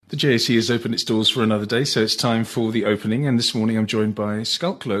The JSE has opened its doors for another day, so it's time for the opening. And this morning I'm joined by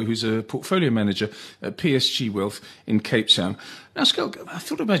Schalk Louw, who's a portfolio manager at PSG Wealth in Cape Town. Now, Schalk, I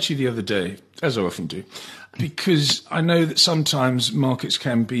thought about you the other day, as I often do, because I know that sometimes markets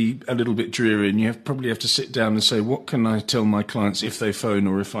can be a little bit dreary and you probably have to sit down and say, what can I tell my clients if they phone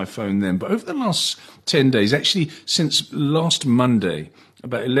or if I phone them? But over the last 10 days, actually since last Monday,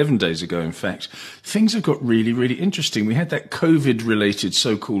 about 11 days ago, in fact, things have got really, really interesting. We had that COVID-related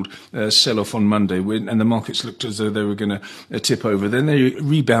so-called sell-off on Monday, and the markets looked as though they were going to tip over. Then they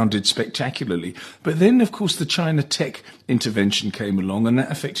rebounded spectacularly. But then, of course, the China tech intervention came along, and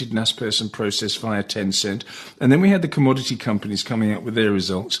that affected Naspers and Process via Tencent. And then we had the commodity companies coming out with their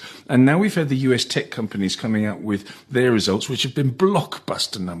results. And now we've had the US tech companies coming out with their results, which have been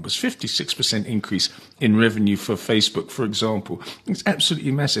blockbuster numbers, 56% increase in revenue for Facebook, for example. It's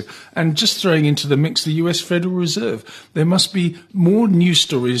absolutely massive. And just throwing into the mix the US Federal Reserve. There must be more news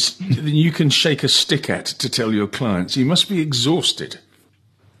stories than you can shake a stick at to tell your clients. You must be exhausted.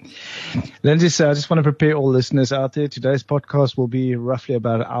 Lindsay, so I just want to prepare all listeners out there. Today's podcast will be roughly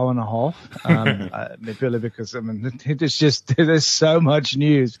about an hour and a half. Maybe because it's just there's so much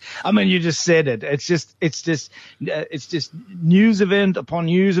news. I mean, you just said it. It's just news event upon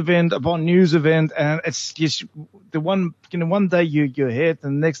news event upon news event, and it's just the one. One day you're ahead,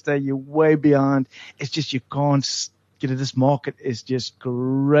 and the next day you're way behind. It's just you can't. This market is just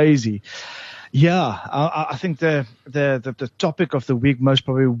crazy. Yeah, I think the topic of the week most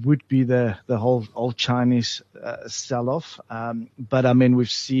probably would be the whole Chinese sell-off. But I mean, we've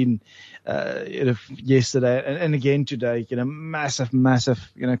seen yesterday and again today, massive,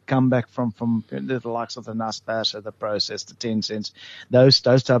 comeback from the likes of the Naspers, the Process, the Tencent, those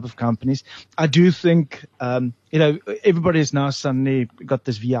type of companies. I do think everybody has now suddenly got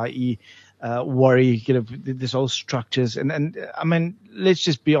this VIE worry, this whole structures. And I mean, let's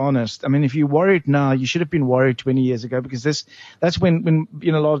just be honest. I mean, if you're worried now, you should have been worried 20 years ago, because that's when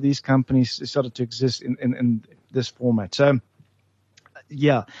a lot of these companies started to exist in this format. So,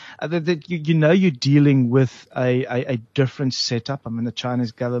 yeah, you're dealing with a different setup. I mean, the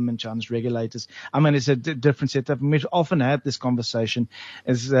Chinese government, Chinese regulators. I mean, it's a different setup. And we've often had this conversation.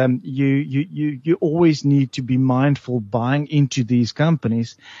 Is you always need to be mindful buying into these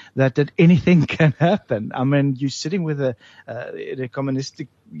companies that anything can happen. I mean, you're sitting with a communistic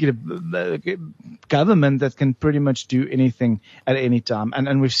government that can pretty much do anything at any time,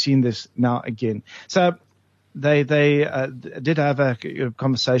 and we've seen this now again. So. They did have a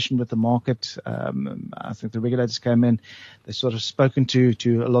conversation with the market. I think the regulators came in. They sort of spoken to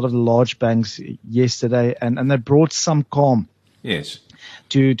a lot of the large banks yesterday, and they brought some calm. Yes.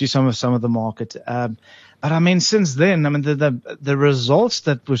 To some of the market. But I mean, since then, I mean, the results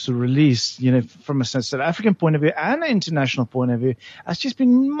that was released, from a South African point of view and an international point of view, has just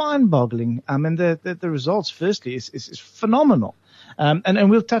been mind-boggling. I mean, the results, firstly, is phenomenal. And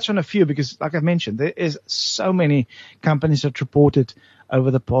we'll touch on a few because, like I mentioned, there is so many companies that reported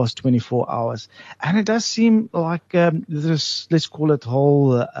over the past 24 hours. And it does seem like this, let's call it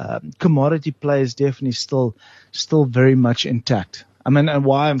whole commodity play is definitely still very much intact. I mean, and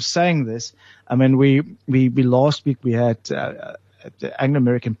why I'm saying this, I mean, we last week we had the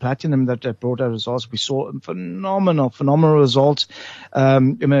Anglo-American Platinum that brought out results. We saw phenomenal results.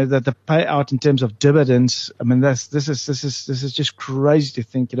 That the payout in terms of dividends. I mean, this is just crazy to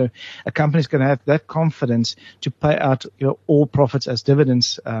think. A company's going to have that confidence to pay out all profits as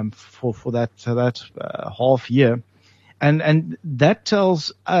dividends for that half year. And that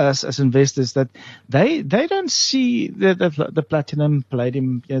tells us as investors that they don't see the platinum,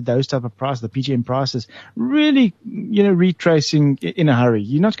 palladium, those type of prices, the PGM prices, really, retracing in a hurry.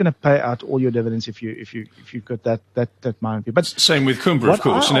 You're not going to pay out all your dividends if you've got that mind view. But same with Kumba, of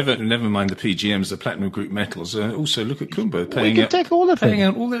course. Never mind the PGMs, the platinum group metals. Also look at Kumba paying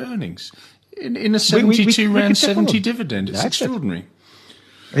out all their earnings in a 72 rand 70 dividend. It's extraordinary.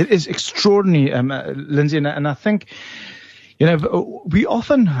 It is extraordinary, Lindsay, and I think, we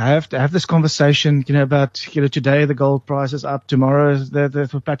often have to have this conversation, about, today the gold price is up, tomorrow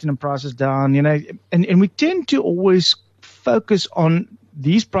the platinum price is down, and we tend to always focus on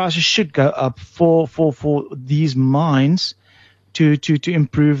these prices should go up for these mines to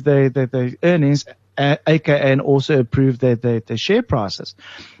improve their earnings, aka and also improve their share prices.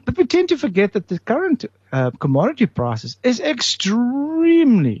 But we tend to forget that the current commodity prices is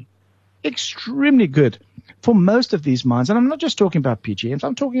extremely good. for most of these mines, and I'm not just talking about PGMs,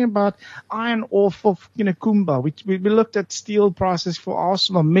 I'm talking about iron ore for, Kumba. We looked at steel prices for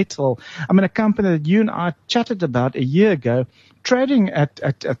Arsenal Metal. I mean, a company that you and I chatted about a year ago, trading at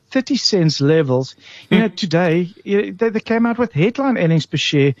 30 cents levels. Today, they came out with headline earnings per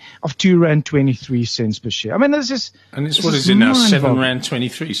share of R2.23 per share. I mean, this is... And it's, what is it now,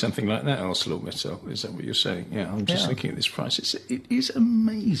 R7.23, something like that, Arsenal Metal. Is that what you're saying? Yeah, I'm just looking at this price. It is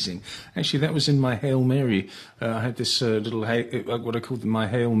amazing. Actually, that was in my Hail Mary. I had this little, what I called my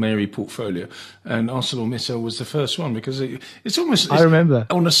Hail Mary portfolio, and Arsenal Metal was the first one, because it's almost... I remember.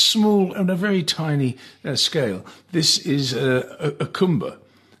 On a very tiny scale. This is a Kumba,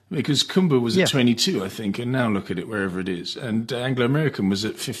 because Kumba was at 22, I think, and now look at it wherever it is. And Anglo American was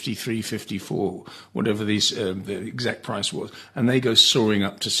at 53, 54, whatever the exact price was, and they go soaring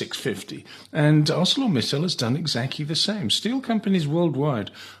up to 650. And ArcelorMittal has done exactly the same. Steel companies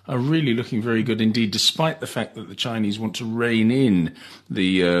worldwide are really looking very good indeed, despite the fact that the Chinese want to rein in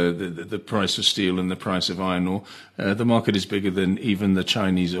the price of steel and the price of iron ore. The market is bigger than even the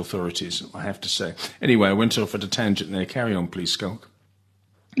Chinese authorities, I have to say. Anyway, I went off at a tangent there. Carry on, please, Schalk.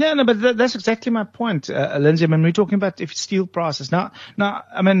 No, but that's exactly my point, Lindsay. I mean, we're talking about steel prices. Now,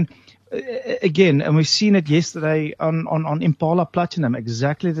 I mean, again, and we've seen it yesterday on Impala Platinum,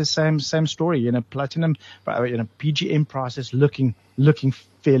 exactly the same story. Platinum, PGM prices looking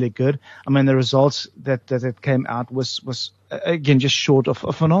fairly good. I mean, the results that came out was again just short of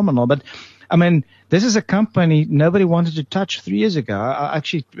phenomenal. But I mean, this is a company nobody wanted to touch 3 years ago. I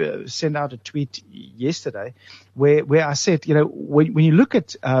actually sent out a tweet yesterday where I said, when you look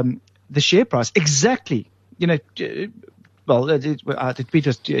at the share price, exactly, the tweet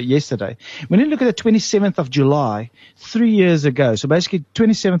was yesterday. When you look at the 27th of July, 3 years ago, so basically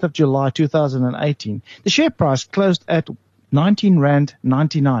 27th of July 2018, the share price closed at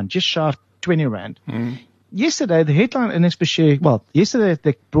 19.99 rand, just shy of 20 rand. Yesterday, the headline earnings per share, yesterday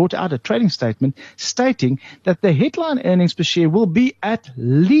they brought out a trading statement stating that the headline earnings per share will be at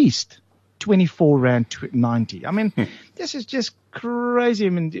least 24.90 rand. I mean, this is just crazy. I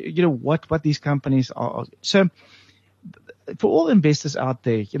mean, what these companies are. So for all investors out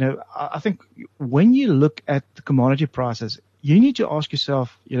there, I think when you look at the commodity prices, you need to ask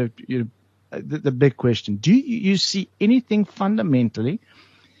yourself, the big question: do you see anything fundamentally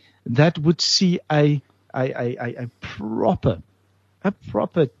that would see a proper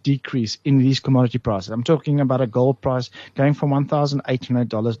decrease in these commodity prices? I'm talking about a gold price going from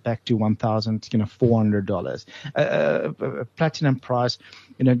 $1,800 back to $1,400. A platinum price,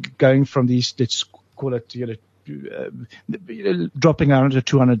 going from these, let's call it, dropping around to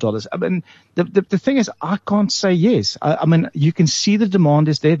 $200. I mean, the thing is, I can't say yes. I mean, you can see the demand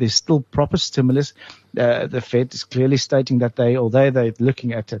is there. There's still proper stimulus. The Fed is clearly stating that although they're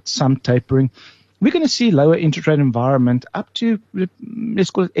looking at some tapering, we're going to see lower interest rate environment up to, let's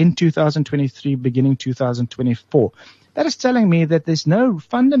call it end 2023, beginning 2024. That is telling me that there's no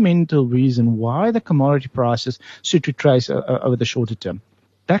fundamental reason why the commodity prices should retrace over the shorter term.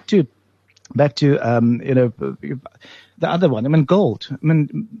 Back to the other one. I mean, gold. I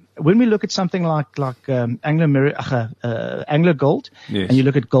mean, when we look at something like Anglo Gold, and you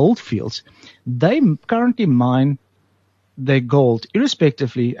look at Gold Fields, they currently mine their gold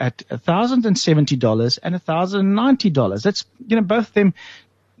irrespectively at $1,070 and $1,090. That's, both of them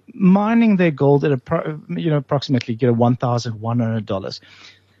mining their gold at approximately $1,100.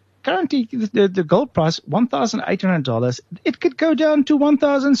 Currently, the gold price, $1,800, it could go down to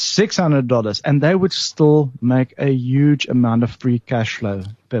 $1,600, and they would still make a huge amount of free cash flow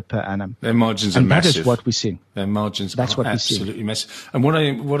per annum. Their margins are massive. That is what we're seeing. Their margins are absolutely massive. And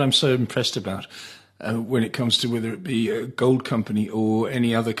what I'm so impressed about, when it comes to whether it be a gold company or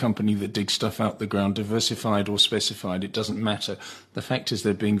any other company that digs stuff out the ground, diversified or specified, it doesn't matter. The fact is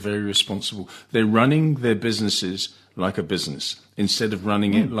they're being very responsible. They're running their businesses like a business instead of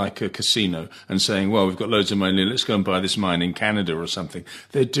running it like a casino and saying, well, we've got loads of money, let's go and buy this mine in Canada or something.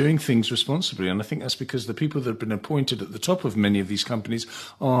 They're doing things responsibly, and I think that's because the people that have been appointed at the top of many of these companies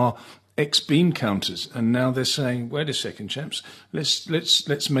are ex-bean counters, and now they're saying, wait a second, chaps,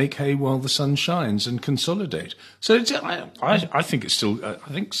 let's make hay while the sun shines and consolidate. So I think it's still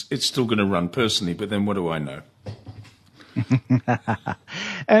going to run personally, but then what do I know?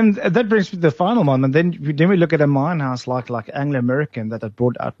 And that brings me to the final one, and then we look at a mine house like Anglo American that have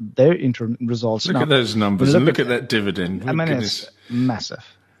brought out their interim results. Look at those numbers and look at that dividend. I mean, it's massive.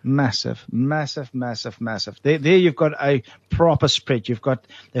 There you've got a proper spread. You've got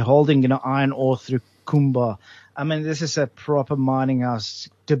they're holding iron ore through Kumba. I mean, this is a proper mining house.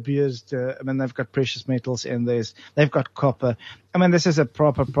 De Beers, they've got precious metals in this. They've got copper. I mean, this is a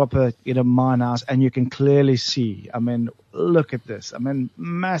proper, mine house, and you can clearly see. I mean, look at this. I mean,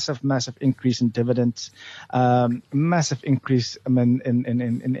 massive increase in dividends, massive increase. I mean, in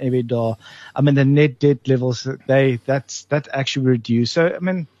EBITDA. I mean, the net debt levels that actually reduced. So, I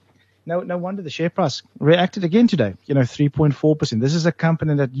mean, no wonder the share price reacted again today, 3.4%. This is a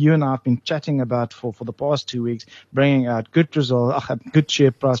company that you and I have been chatting about for the past 2 weeks, bringing out good results, good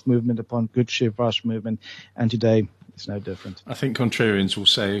share price movement upon good share price movement. And today, it's no different. I think contrarians will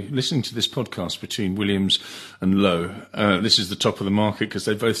say, listening to this podcast between Williams and Louw, this is the top of the market because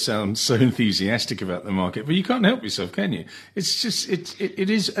they both sound so enthusiastic about the market. But you can't help yourself, can you? It's just, it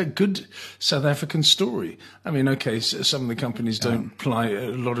is a good South African story. I mean, okay, so some of the companies don't ply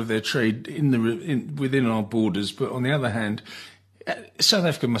a lot of their trade within our borders, but on the other hand, South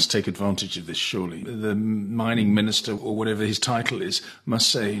Africa must take advantage of this, surely. The mining minister, or whatever his title is, must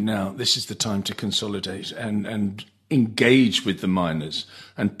say, now, this is the time to consolidate and engage with the miners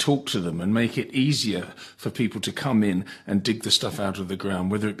and talk to them and make it easier for people to come in and dig the stuff out of the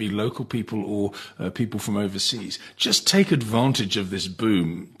ground, whether it be local people or people from overseas. Just take advantage of this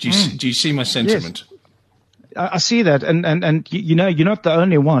boom. Do you see my sentiment? Yes. I see that, and you're not the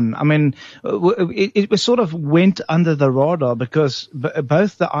only one. I mean, it sort of went under the radar because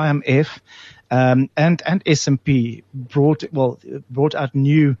both the IMF and S&P brought out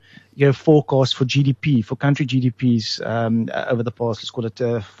new forecasts for GDP, for country GDPs over the past, let's call it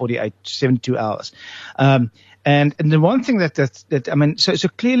 48, 72 hours. And the one thing that I mean, so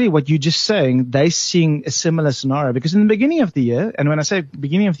clearly what you're just saying, they're seeing a similar scenario because in the beginning of the year, and when I say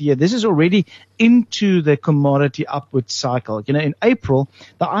beginning of the year, this is already into the commodity upward cycle. In April,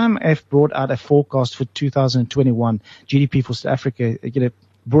 the IMF brought out a forecast for 2021 GDP for South Africa,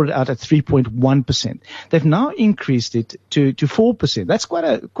 brought it out at 3.1%. They've now increased it to 4%. That's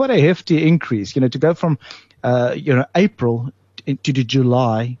quite a hefty increase, to go from, April to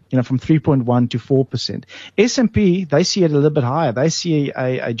July, from 3.1 to 4%. S&P, they see it a little bit higher. They see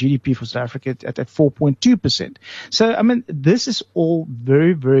a GDP for South Africa at 4.2%. So, I mean, this is all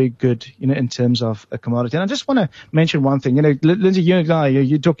very, very good, in terms of a commodity. And I just want to mention one thing. Lindsay, you and I,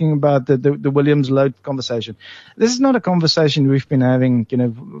 you're talking about the Williams Louw conversation. This is not a conversation we've been having,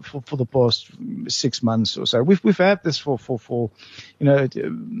 for the past 6 months or so. We've had this for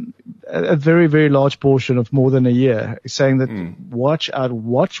a very, very large portion of more than a year, saying that watch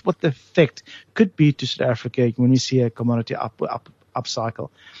what the effect could be to South Africa when we see a commodity up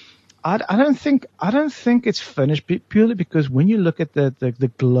cycle. I don't think it's finished purely because when you look at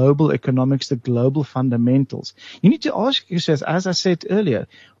the global economics, the global fundamentals, you need to ask yourself, as I said earlier,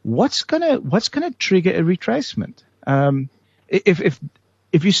 what's gonna trigger a retracement?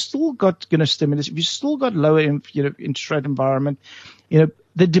 If you still got stimulus, if you still got lower interest rate environment,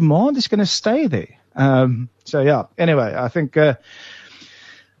 the demand is going to stay there. Anyway, I think,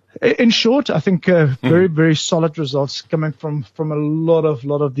 in short, I think, very, very solid results coming from a lot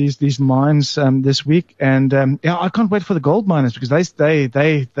of these mines, this week. And, I can't wait for the gold miners because they're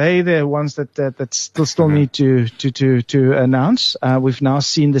the ones that still need to announce. We've now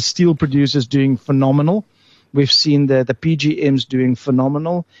seen the steel producers doing phenomenal. We've seen the PGMs doing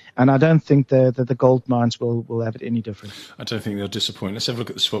phenomenal, and I don't think that the gold mines will have it any different. I don't think they'll disappoint. Let's have a look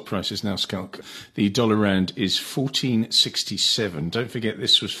at the spot prices now, Schalk. The dollar rand is 14.67. Don't forget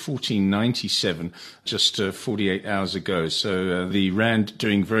this was 14.97 just 48 hours ago. So the rand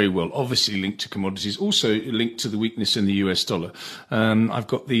doing very well, obviously linked to commodities, also linked to the weakness in the US dollar. I've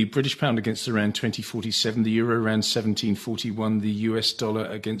got the British pound against the rand 20.47, the euro rand 17.41, the US dollar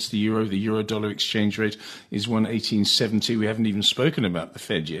against the euro dollar exchange rate is 1.1870. We haven't even spoken about the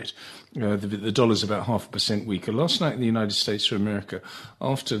Fed yet. The dollar's about 0.5% weaker. Last night in the United States of America,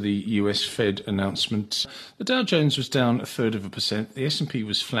 after the US Fed announcement, the Dow Jones was down 0.33%. The S&P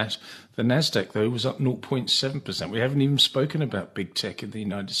was flat. The Nasdaq, though, was up 0.7%. We haven't even spoken about big tech in the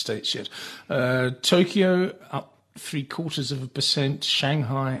United States yet. Tokyo up 0.75%.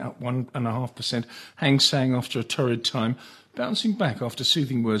 Shanghai up 1.5%. Hang Seng after a torrid time, bouncing back after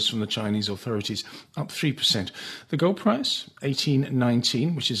soothing words from the Chinese authorities, up 3%. The gold price,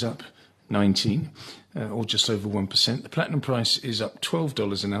 18.19, which is up 19, or just over 1%. The platinum price is up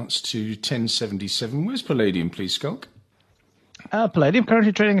 $12 an ounce to 10.77. Where's palladium, please, Schalk? Palladium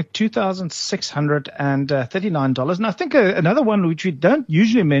currently trading at $2,639. And I think another one which we don't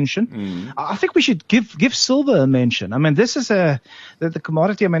usually mention, I think we should give silver a mention. I mean, this is the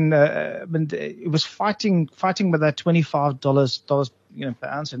commodity. I mean, it was fighting with that $25 per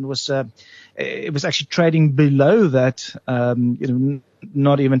ounce, and it was actually trading below that,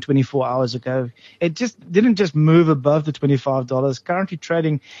 not even 24 hours ago. It just didn't just move above the $25. Currently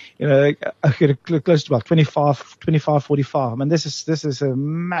trading, close to about 25.45. I mean, this is a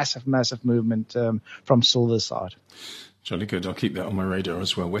massive movement from silver's side. Jolly good. I'll keep that on my radar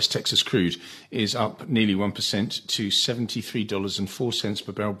as well. West Texas crude is up nearly 1% to $73.04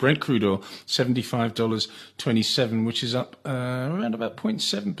 per barrel. Brent crude oil, $75.27, which is up around about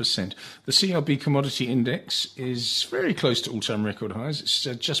 0.7%. The CRB commodity index is very close to all-time record highs. It's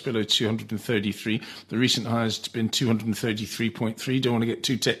just below 233. The recent high has been 233.3. Don't want to get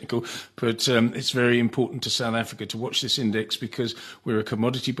too technical, but it's very important to South Africa to watch this index because we're a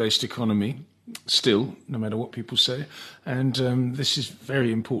commodity-based economy. Still, no matter what people say, and this is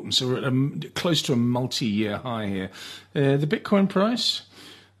very important. So we're at close to a multi-year high here. The Bitcoin price,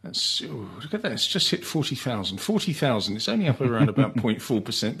 look at that, it's just hit 40,000. 40,000, it's only up around about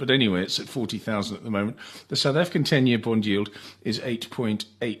 0.4%, but anyway, it's at 40,000 at the moment. The South African 10-year bond yield is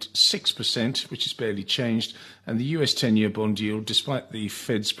 8.86%, which is barely changed, and the US 10-year bond yield, despite the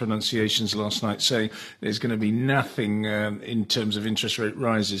Fed's pronunciations last night saying there's going to be nothing in terms of interest rate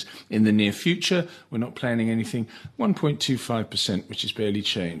rises in the near future, we're not planning anything, 1.25%, which is barely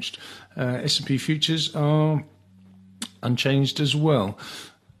changed. S&P futures are unchanged as well.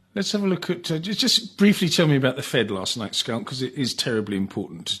 Let's have a look at, just briefly tell me about the Fed last night, Schalk, because it is terribly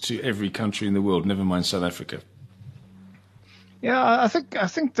important to every country in the world, never mind South Africa. Yeah, I think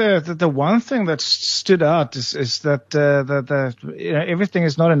the one thing that stood out is that everything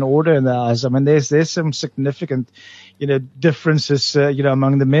is not in order in the house. I mean, there's some significant differences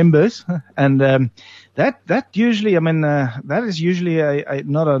among the members, and that usually, that is usually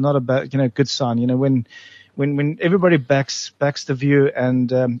not a bad, good sign. When everybody backs the view, and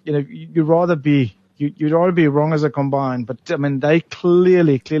you'd rather be wrong as a combine, but they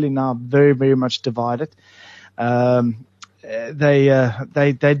clearly now very, very much divided. They're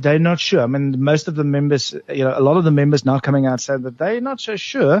not sure. Most of the members, a lot of the members now coming out say that they're not so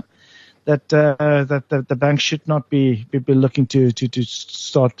sure that the bank should not be looking to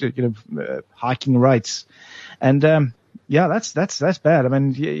start hiking rates, and that's bad.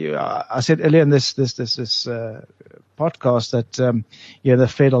 I said earlier in this podcast that the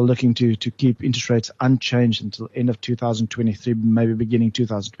Fed are looking to keep interest rates unchanged until end of 2023, maybe beginning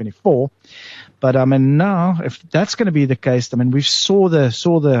 2024. But now, if that's going to be the case, we saw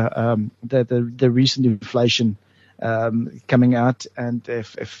the recent inflation coming out, and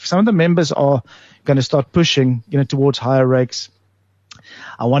if some of the members are going to start pushing towards higher rates,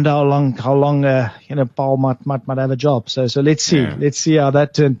 I wonder how long Paul might have a job. So let's see. Yeah. Let's see how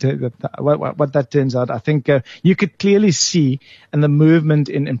that what that turns out. I think you could clearly see in the movement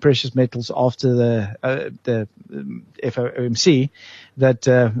in precious metals after the FOMC that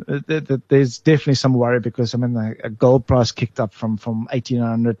there's definitely some worry, because the gold price kicked up from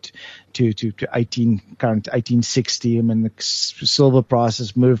 1,800 to 1860. The silver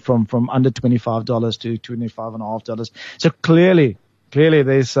prices moved from under $25 to $25.50. So clearly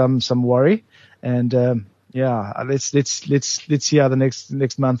there's some worry, and let's see how the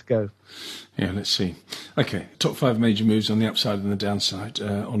next month go. Yeah, let's see. Okay, top 5 major moves on the upside and the downside,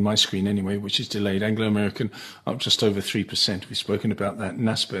 on my screen anyway, which is delayed. Anglo-American up just over 3%. We've spoken about that.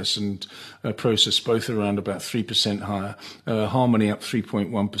 Naspers and Prosus both around about 3% higher. Harmony up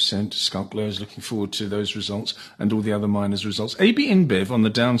 3.1%. Schalk Louw is looking forward to those results and all the other miners' results. AB InBev on the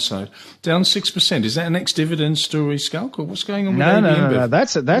downside, down 6%. Is that an ex-dividend story, Schalk, or what's going on with AB InBev? No.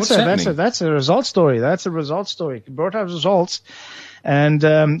 That's a result story. That's a result story. It brought out results. And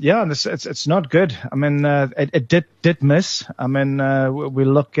it's not good. It did miss. We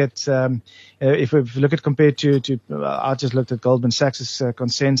look at if we look at compared to I just looked at Goldman Sachs'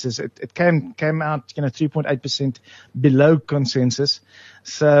 consensus. It came out 3.8% below consensus.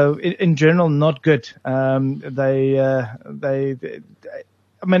 So in general, not good. The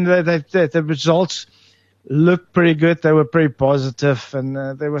results looked pretty good. They were pretty positive,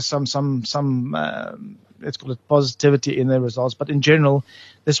 and there was some let's call it positivity in their results. But in general,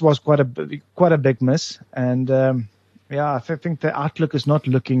 this was quite a big miss. And I think the outlook is not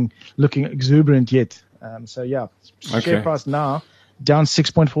looking exuberant yet. Share price now down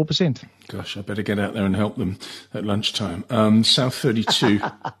 6.4%. Gosh, I better get out there and help them at lunchtime. South 32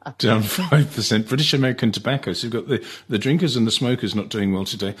 down 5%. British American Tobacco. So you've got the drinkers and the smokers not doing well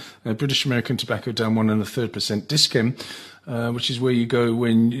today. British American Tobacco down 1.33%. Dischem, which is where you go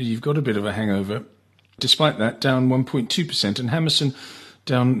when you've got a bit of a hangover. Despite that, down 1.2%, and Hammerson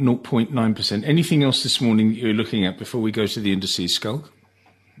down 0.9%. Anything else this morning that you're looking at before we go to the indices, Schalk?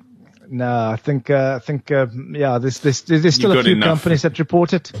 No, I think there's still a few companies that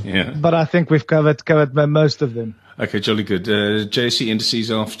reported, but I think we've covered most of them. Okay, jolly good. JSE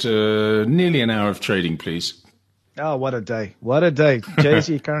indices after nearly an hour of trading, please. Oh, what a day. What a day.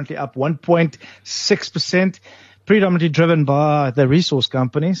 JSE currently up 1.6%, predominantly driven by the resource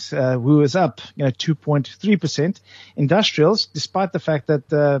companies, who is up, 2.3%. Industrials, despite the fact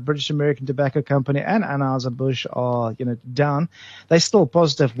that British American Tobacco Company and Anheuser-Busch are, down, they're still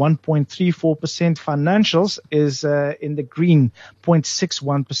positive 1.34%. Financials is in the green,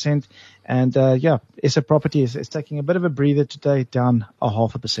 0.61%. And SA Property is taking a bit of a breather today, down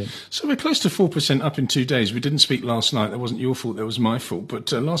 0.5%. So we're close to 4% up in 2 days. We didn't speak last night. That wasn't your fault. That was my fault. But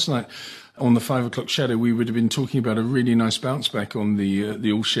last night on the 5 o'clock shadow, we would have been talking about a really nice bounce back on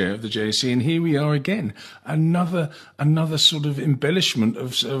the all share of the JSE. And here we are again. Another sort of embellishment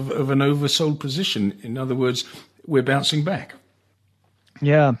of an oversold position. In other words, we're bouncing back.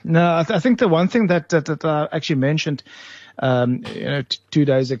 Yeah, no, I think the one thing that I actually mentioned 2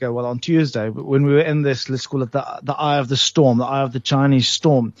 days ago, on Tuesday, when we were in this, let's call it the eye of the storm, the eye of the Chinese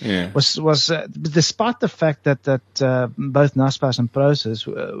storm, was despite the fact that both Naspers and Prosus,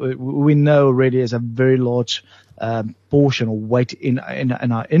 we know already is a very large portion or weight in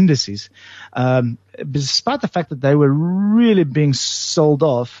our indices. Despite the fact that they were really being sold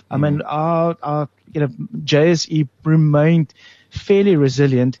off, I mean, our JSE remained fairly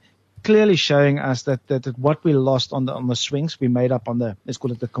resilient, clearly showing us that what we lost on the swings, we made up on let's call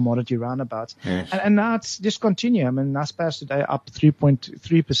it the commodity roundabouts. Yes. And now it's just continue. I mean, Naspers today up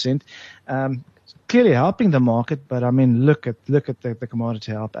 3.3%, clearly helping the market, but I mean, look at the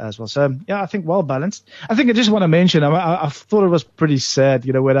commodity help as well. So yeah, I think well balanced. I think I just want to mention, I thought it was pretty sad,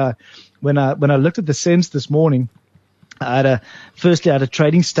 when I looked at the SENS this morning. I had a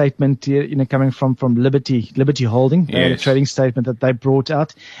trading statement, coming from Liberty Holding, a trading statement that they brought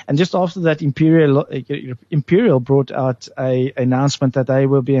out. And just after that, Imperial brought out a announcement that they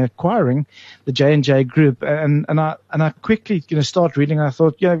will be acquiring the J&J Group. And I quickly, start reading. I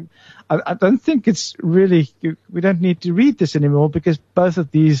thought, I don't think it's really, we don't need to read this anymore, because both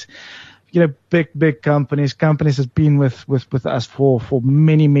of these, big companies that's been with us for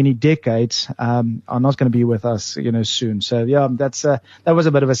many, many decades, are not going to be with us, soon. So yeah, that was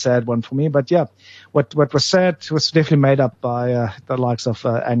a bit of a sad one for me. But yeah, what was sad was definitely made up by, the likes of,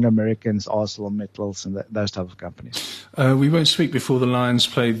 Anglo Americans, ArcelorMittals and those type of companies. We won't speak before the Lions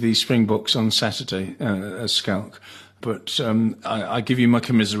play the Springboks on Saturday, as Schalk, but, I give you my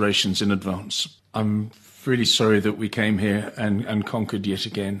commiserations in advance. I'm really sorry that we came here and conquered yet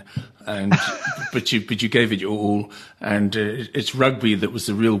again, but you gave it your all, and it's rugby that was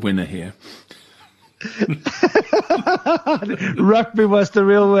the real winner here. Rugby was the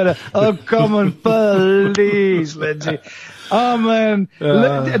real winner. Oh, come on, please, Lindsay. Oh man,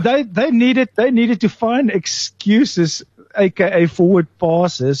 they needed to find excuses, aka forward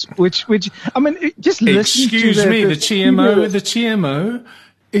passes, which I mean, just listen to the TMO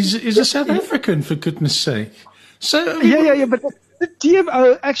is a South African, for goodness sake. So yeah, but the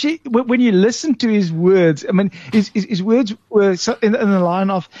TMO actually, when you listen to his words, I mean, his words were in the line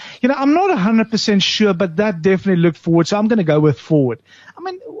of, I'm not 100% sure, but that definitely looked forward, so I'm going to go with forward. I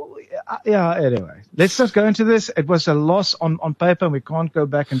mean, yeah. Anyway, let's just go into this. It was a loss on paper, and we can't go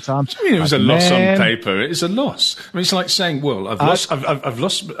back in time. What do you mean it was a loss on paper? It's a loss. I mean, it's like saying, well, I've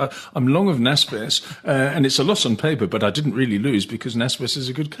lost. I'm long of Naspers, and it's a loss on paper, but I didn't really lose because Naspers is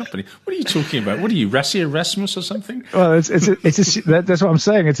a good company. What are you talking about? What are you, Rassi Erasmus or something? Well, that's what I'm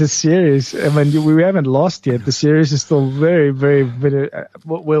saying. It's a series. I mean, we haven't lost yet. The series is still very, very, very.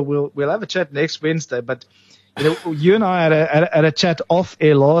 We'll have a chat next Wednesday, but. You and I had a chat off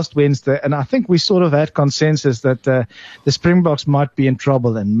air last Wednesday, and I think we sort of had consensus that the Springboks might be in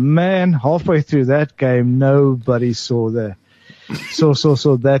trouble. And man, halfway through that game, nobody saw that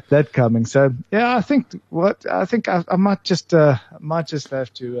coming. So yeah, I think I might just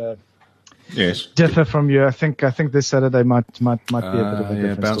have to. Yes. Differ from you. I think this Saturday might be a bit of a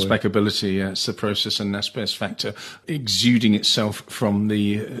different bounce story. back ability. It's the Prosus and Naspers factor exuding itself from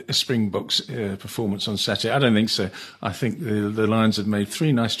the Springboks performance on Saturday. I don't think so. I think the Lions have made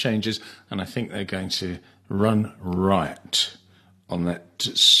 3 nice changes, and I think they're going to run riot on that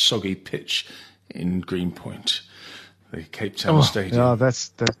soggy pitch in Greenpoint, the Cape Town Stadium. Yeah,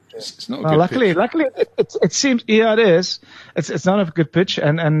 it's not a good luckily, it seems, yeah, it is. It's not a good pitch,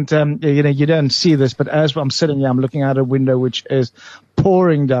 and you don't see this, but as I'm sitting here, I'm looking out a window which is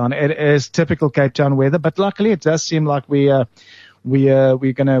pouring down. It is typical Cape Town weather, but luckily, it does seem like we're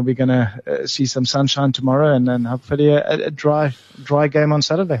gonna see some sunshine tomorrow, and then hopefully a dry game on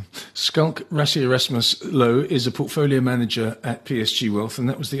Saturday. Schalk Louw is a portfolio manager at PSG Wealth, and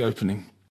that was the opening.